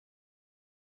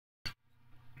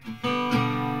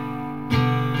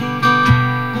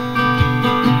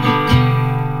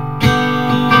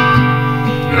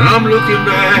I'm looking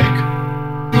back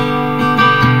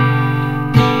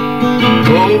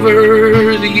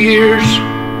over the years.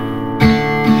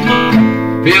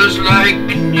 Feels like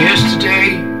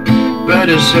yesterday, but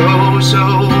it's so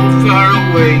far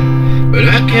away. But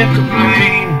I can't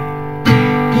complain.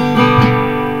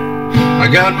 I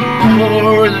got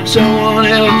more than someone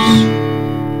else,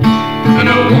 and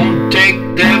I won't take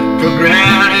that for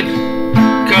granted,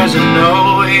 'cause I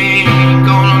know it ain't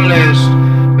gonna last.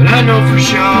 But I know for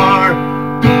sure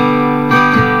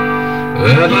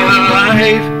that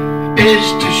life is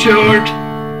too short.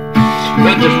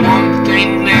 But there's one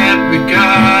thing that we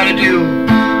gotta do.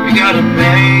 We gotta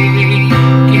make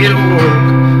it work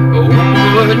one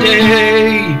more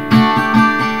day.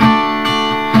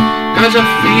 'Cause I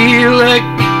feel like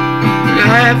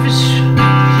life is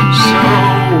so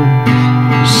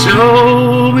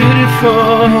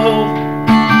beautiful,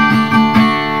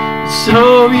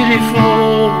 so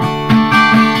beautiful.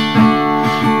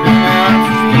 And I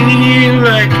feel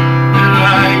like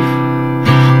life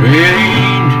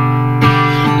ain't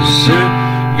so.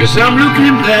 'Cause I'm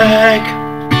looking back,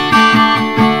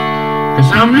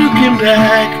 'cause I'm looking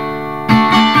back.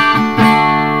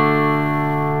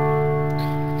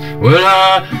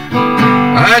 Well,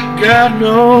 I got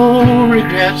no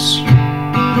regrets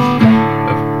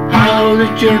of how the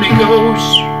journey goes.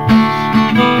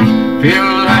 Feel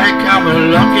like I'm a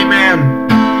lucky man,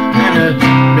 and I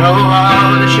know how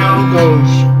the show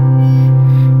goes.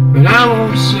 But I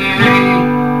won't say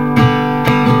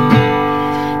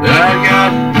that I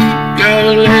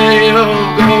gotta let it all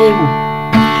go.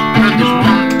 But there's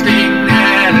one thing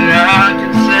that I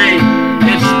can say: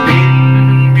 it's been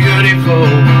beautiful.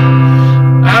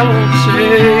 I won't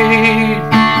say,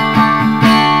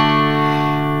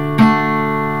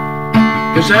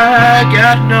 'cause I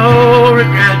got no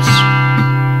regrets.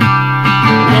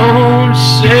 I won't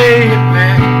say it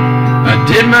back. I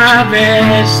did my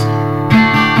best.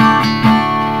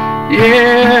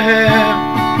 Yeah.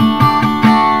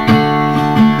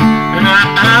 And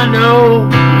I know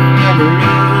I'm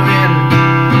loving,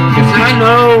 'cause I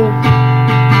know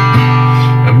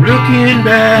I'm looking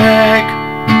back.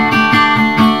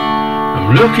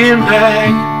 Looking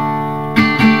back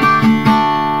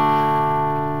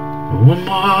one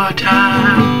more time.